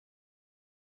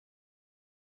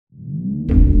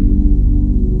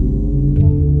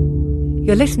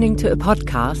You're listening to a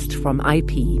podcast from IP.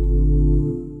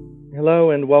 Hello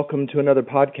and welcome to another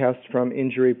podcast from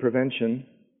Injury Prevention.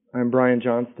 I'm Brian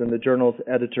Johnston, the journal's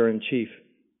editor-in-chief.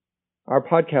 Our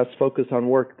podcasts focus on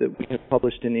work that we have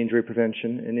published in Injury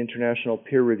Prevention, an international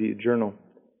peer-reviewed journal.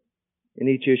 In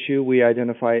each issue, we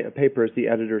identify a paper as the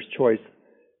editor's choice.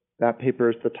 That paper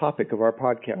is the topic of our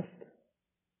podcast.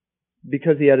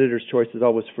 Because the editor's choice is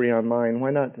always free online,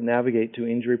 why not navigate to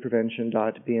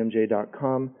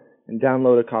injuryprevention.bmj.com and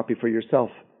download a copy for yourself.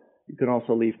 You can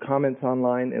also leave comments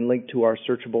online and link to our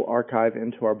searchable archive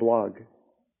and to our blog.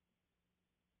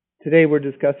 Today we're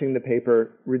discussing the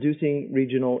paper, Reducing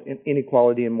Regional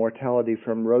Inequality and Mortality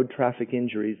from Road Traffic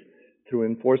Injuries Through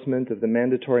Enforcement of the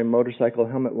Mandatory Motorcycle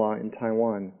Helmet Law in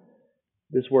Taiwan.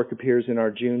 This work appears in our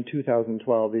June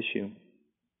 2012 issue.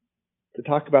 To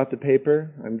talk about the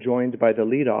paper, I'm joined by the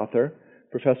lead author,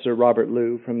 Professor Robert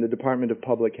Liu from the Department of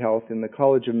Public Health in the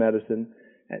College of Medicine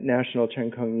at National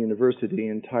Cheng Kung University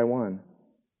in Taiwan.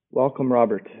 Welcome,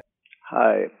 Robert.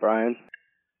 Hi, Brian.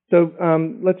 So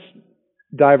let's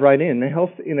dive right in.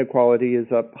 Health inequality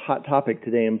is a hot topic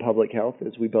today in public health,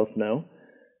 as we both know.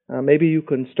 Maybe you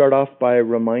can start off by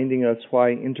reminding us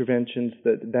why interventions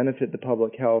that benefit the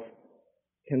public health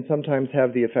can sometimes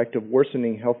have the effect of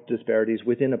worsening health disparities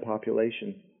within a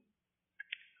population.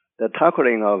 The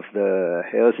tackling of the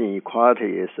health inequality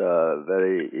is a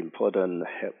very important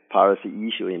policy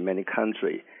issue in many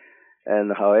countries.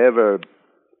 And however,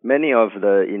 many of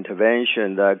the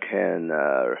interventions that can,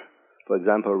 for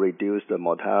example, reduce the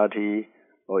mortality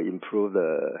or improve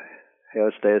the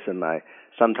health status might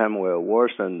sometimes will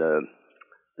worsen the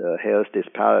health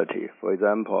disparity. For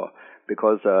example,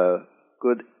 because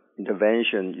good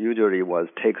intervention usually was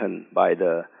taken by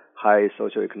the high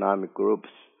socioeconomic groups,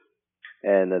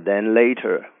 and then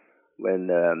later, when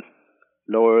the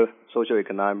lower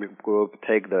socioeconomic group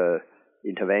take the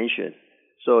intervention,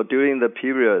 so during the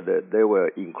period, there will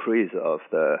increase of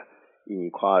the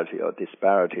inequality or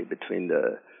disparity between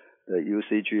the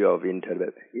usage of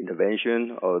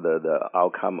intervention or the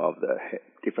outcome of the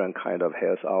different kind of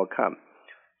health outcome.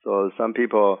 So some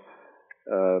people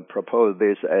propose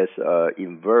this as an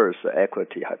inverse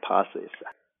equity hypothesis.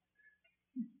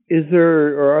 Is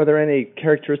there or are there any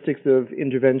characteristics of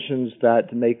interventions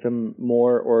that make them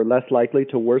more or less likely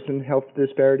to worsen health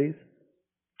disparities?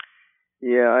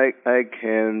 Yeah, I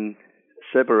can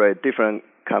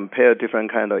compare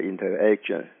different kind of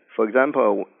interaction. For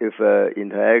example, if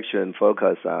interaction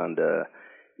focus on the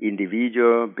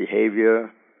individual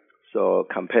behavior, so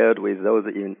compared with those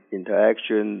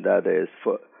interaction that is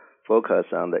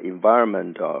focused on the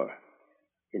environmental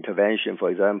intervention, for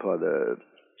example,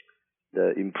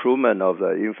 the improvement of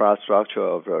the infrastructure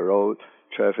of the road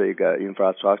traffic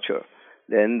infrastructure,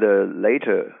 then the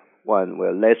later one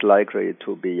will less likely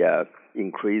to be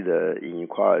increase the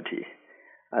inequality.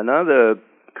 Another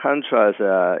contrast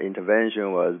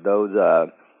intervention was those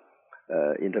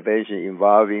intervention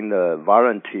involving the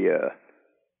volunteer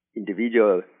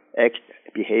individual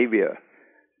behavior.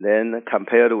 Then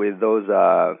compared with those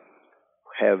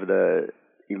have the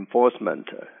enforcement,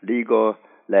 legal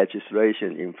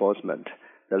legislation enforcement,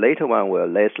 the later one will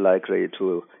less likely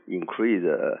to increase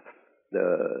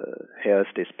the health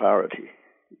disparity.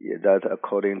 That's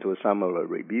according to some of the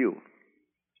review.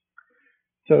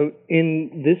 So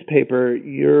in this paper,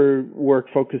 your work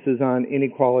focuses on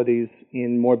inequalities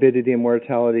in morbidity and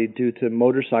mortality due to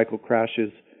motorcycle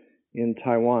crashes in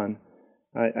Taiwan.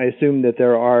 I assume that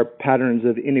there are patterns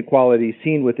of inequality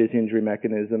seen with this injury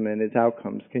mechanism and its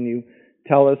outcomes. Can you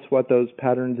tell us what those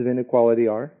patterns of inequality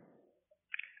are?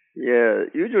 Yeah,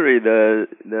 usually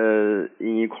the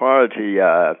inequality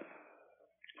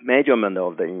measurement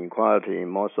of the inequality in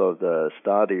most of the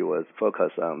study was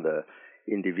focused on the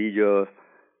individual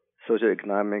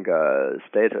socioeconomic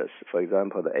status. For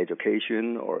example, the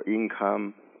education or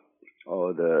income,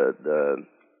 or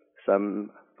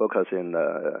some focus in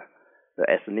the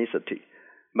ethnicity.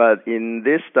 But in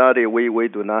this study, we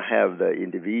do not have the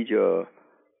individual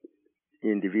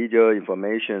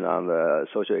information on the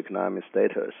socioeconomic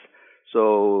status.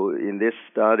 So in this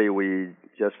study, we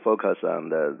just focus on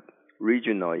the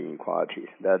regional inequality,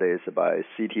 that is by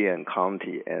city and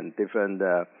county, and different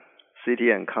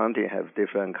city and county have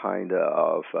different kind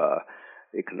of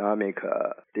economic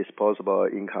disposable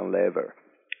income level.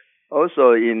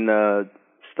 Also, in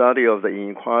study of the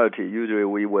inequality, usually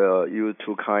we will use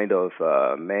two kind of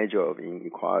measure of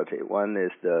inequality. One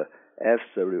is the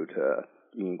absolute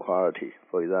inequality.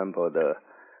 For example, the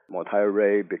mortality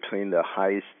rate between the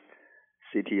highest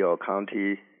city or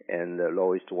county and the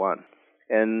lowest one.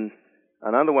 And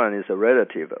Another one is a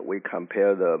relative. We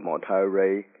compare the mortality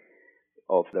rate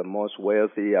of the most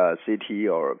wealthy city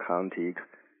or county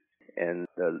and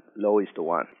the lowest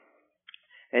one.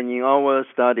 And in our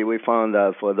study, we found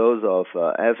that for those of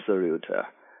absolute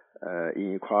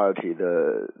inequality,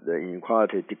 the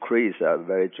inequality decrease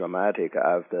very dramatic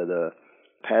after the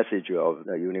passage of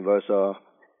the Universal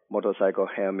Motorcycle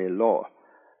Helmet Law.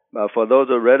 But for those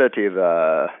relative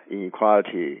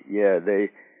inequality,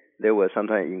 they will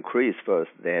sometimes increase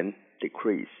first, then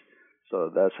decrease.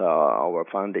 So that's our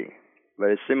finding.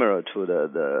 Very similar to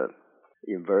the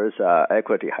inverse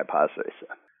equity hypothesis.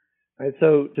 Right,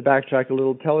 so to backtrack a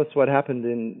little, tell us what happened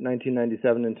in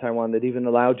 1997 in Taiwan that even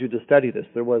allowed you to study this.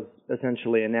 There was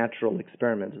essentially a natural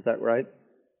experiment. Is that right?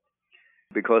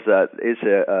 Because it's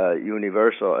a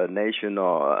universal, a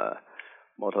national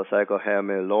motorcycle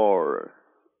helmet law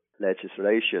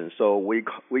legislation, so we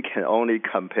can only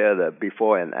compare the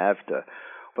before and after.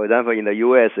 For example, in the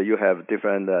U.S., you have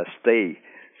different states.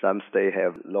 Some states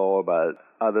have law, but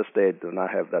other states do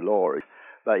not have the law.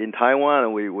 But in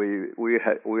Taiwan, we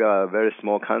are a very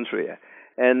small country,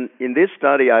 and in this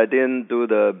study, I didn't do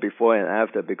the before and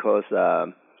after because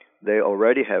they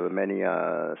already have many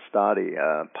studies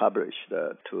published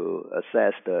to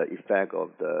assess the effect of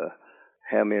the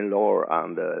helmet law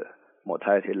on the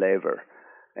mortality level.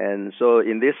 And so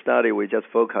in this study, we just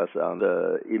focus on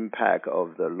the impact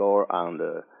of the law on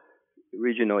the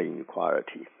regional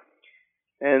inequality.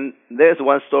 And there's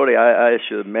one story I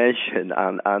should mention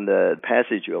on the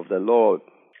passage of the law.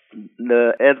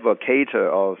 The advocator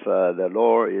of the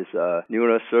law is a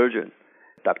neurosurgeon,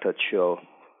 Dr. Chiu.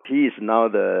 He is now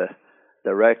the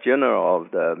Director General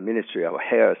of the Ministry of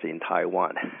Health in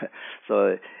Taiwan.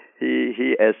 So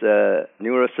he as a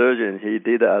neurosurgeon, he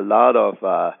did a lot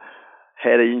of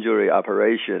head injury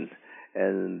operation,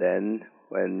 and then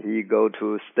when he go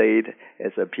to state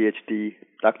as a PhD,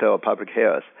 Doctor of Public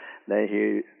Health, then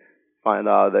he find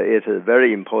out that it is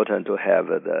very important to have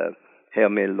the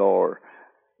helmet law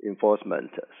enforcement.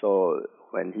 So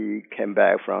when he came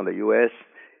back from the U.S.,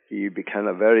 he became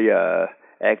a very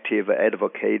active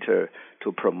advocate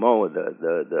to promote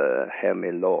the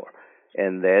helmet law.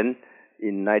 And then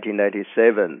in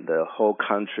 1997, the whole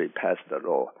country passed the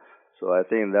law. So I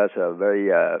think that's a very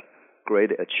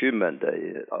great achievement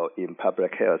in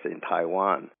public health in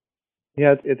Taiwan.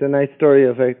 Yeah, it's a nice story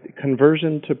of a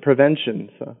conversion to prevention.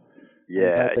 So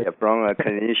from a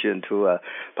clinician to a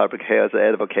public health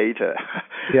advocate.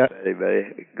 Yeah,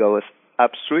 very goes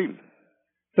upstream.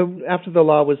 So after the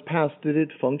law was passed, did it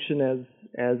function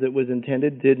as it was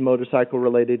intended? Did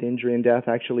motorcycle-related injury and death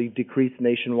actually decrease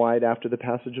nationwide after the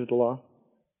passage of the law?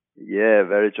 Yeah,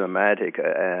 very dramatic.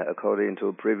 According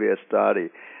to previous study,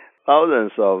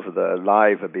 thousands of the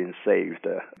lives have been saved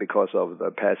because of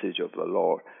the passage of the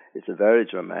law. It's very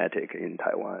dramatic in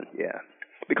Taiwan, yeah.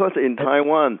 Because in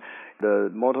Taiwan, the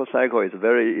motorcycle is a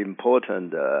very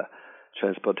important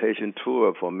transportation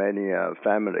tool for many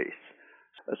families,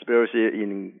 especially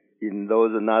in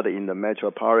those not in the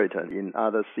metropolitan, in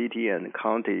other city and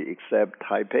county except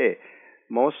Taipei.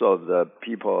 Most of the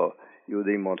people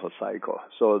using motorcycle.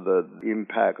 So the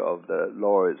impact of the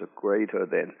law is greater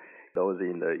than those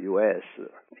in the U.S.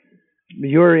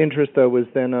 Your interest, though, was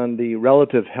then on the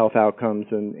relative health outcomes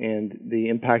and the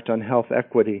impact on health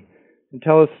equity. And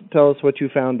tell us what you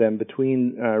found then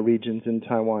between regions in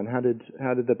Taiwan. How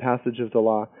did the passage of the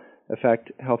law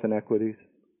affect health inequities?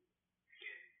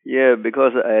 Yeah,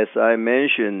 because as I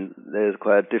mentioned, there's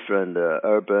quite different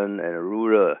urban and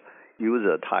rural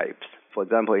user types. For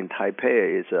example, in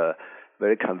Taipei, it's a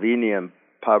very convenient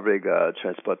public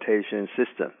transportation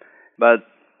system. But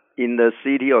in the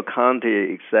city or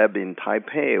county, except in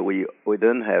Taipei, we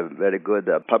don't have very good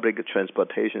public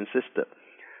transportation system.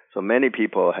 So many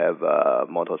people have a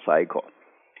motorcycle.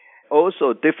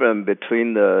 Also different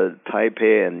between the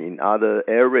Taipei and in other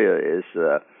areas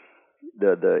is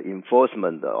the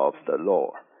enforcement of the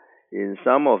law. In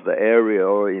some of the area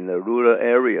or in the rural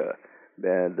area,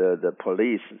 the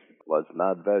police was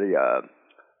not very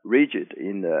rigid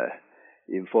in the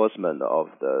enforcement of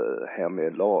the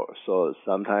helmet law. So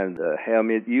sometimes the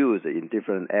helmet used in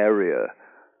different area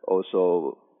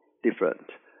also different.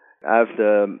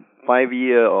 After 5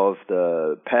 years of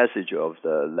the passage of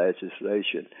the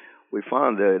legislation, we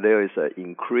found that there is an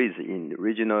increase in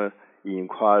regional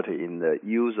inequality in the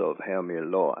use of helmet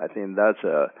law. I think that's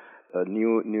a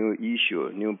new issue,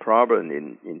 new problem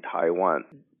in Taiwan.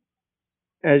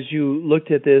 As you looked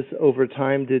at this over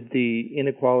time, did the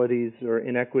inequalities or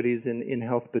inequities in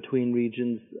health between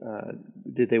regions,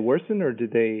 did they worsen or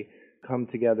did they come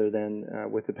together then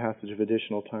with the passage of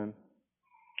additional time?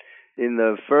 In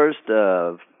the first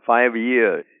 5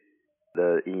 years,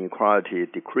 the inequality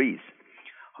decrease.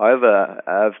 However,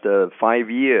 after 5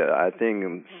 years, I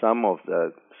think some of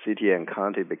the city and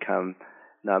county become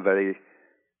not very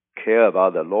care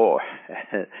about the law,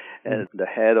 and the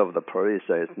head of the police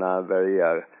is not very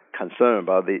concerned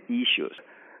about the issues.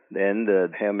 Then the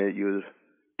helmet use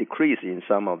decrease in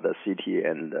some of the city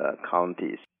and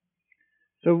counties.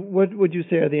 So what would you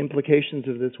say are the implications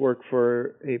of this work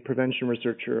for a prevention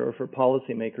researcher or for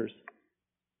policymakers?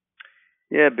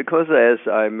 Yeah, because as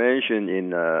I mentioned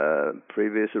in a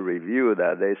previous review,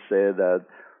 that they say that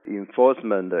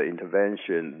enforcement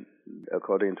intervention,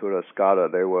 according to the scholar,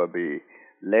 they will be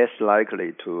less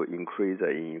likely to increase the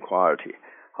inequality.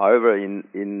 However,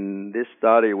 in this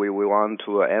study, we want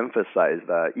to emphasize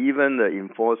that even the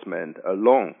enforcement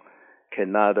alone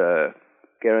cannot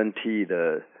guarantee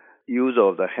the use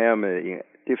of the helmet in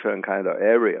different kind of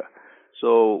area.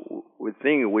 So we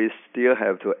think we still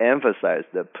have to emphasize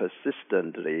the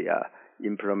persistently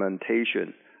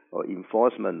implementation or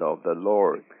enforcement of the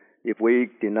law. If we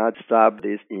did not stop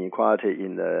this inequality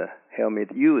in the helmet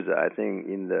use, I think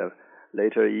in the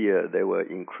later year there will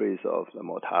increase of the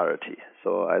mortality.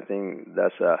 So I think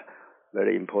that's a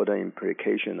very important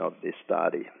implication of this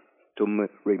study, to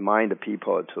remind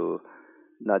people to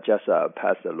not just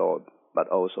pass the law, but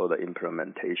also the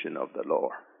implementation of the law.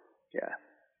 Yeah.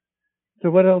 So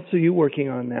what else are you working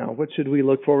on now? What should we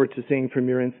look forward to seeing from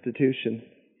your institution?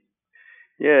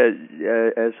 Yeah,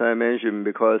 as I mentioned,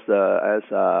 because as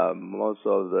most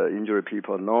of the injured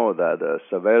people know, that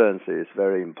surveillance is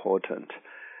very important.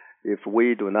 If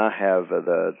we do not have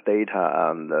the data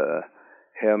on the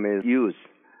helmet use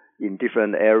in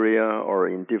different area or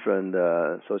in different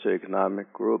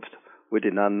socioeconomic groups, we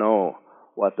did not know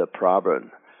what's the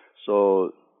problem.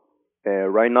 So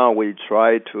right now we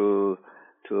try to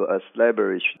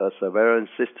establish a surveillance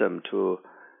system to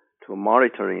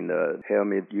monitoring the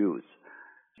helmet use.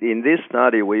 In this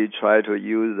study, we try to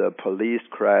use the police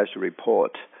crash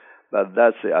report, but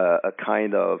that's a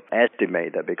kind of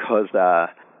estimate because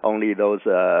only those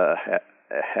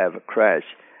have crashed.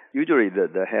 Usually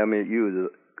the helmet use,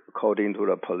 according to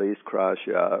the police crash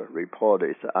report,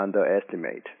 is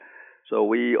underestimate. So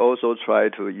we also try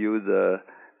to use the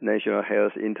National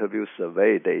Health Interview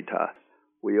Survey data.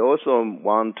 We also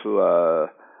want to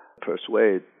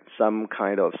persuade some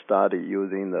kind of study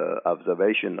using the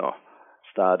observational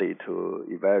study to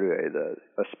evaluate,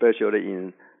 especially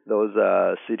in those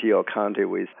city or county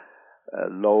with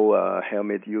low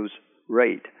helmet use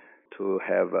rate, to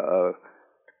have a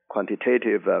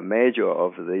quantitative measure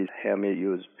of this helmet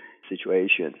use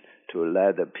situation to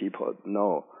let the people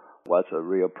know what's a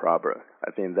real problem.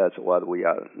 I think that's what we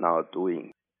are now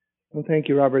doing. Well, thank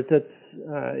you, Robert.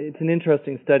 It's an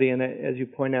interesting study, and as you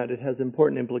point out, it has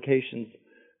important implications,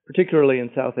 particularly in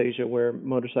South Asia, where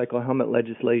motorcycle helmet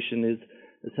legislation is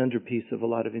the centerpiece of a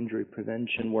lot of injury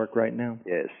prevention work right now.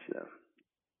 Yes.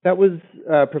 That was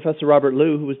Professor Robert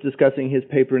Liu, who was discussing his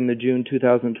paper in the June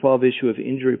 2012 issue of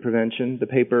Injury Prevention, the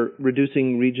paper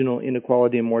Reducing Regional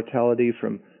Inequality and Mortality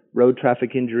from Road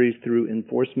Traffic Injuries Through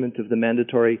Enforcement of the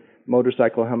Mandatory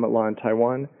Motorcycle Helmet Law in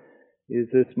Taiwan, is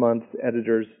this month's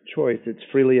editor's choice. It's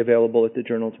freely available at the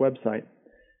journal's website.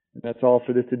 And that's all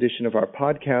for this edition of our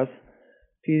podcast.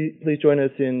 Please join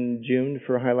us in June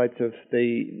for highlights of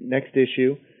the next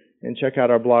issue, and check out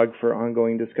our blog for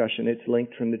ongoing discussion. It's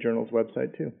linked from the journal's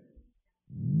website, too.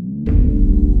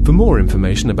 For more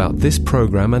information about this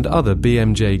program and other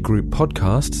BMJ Group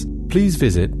podcasts, please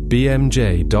visit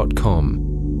bmj.com.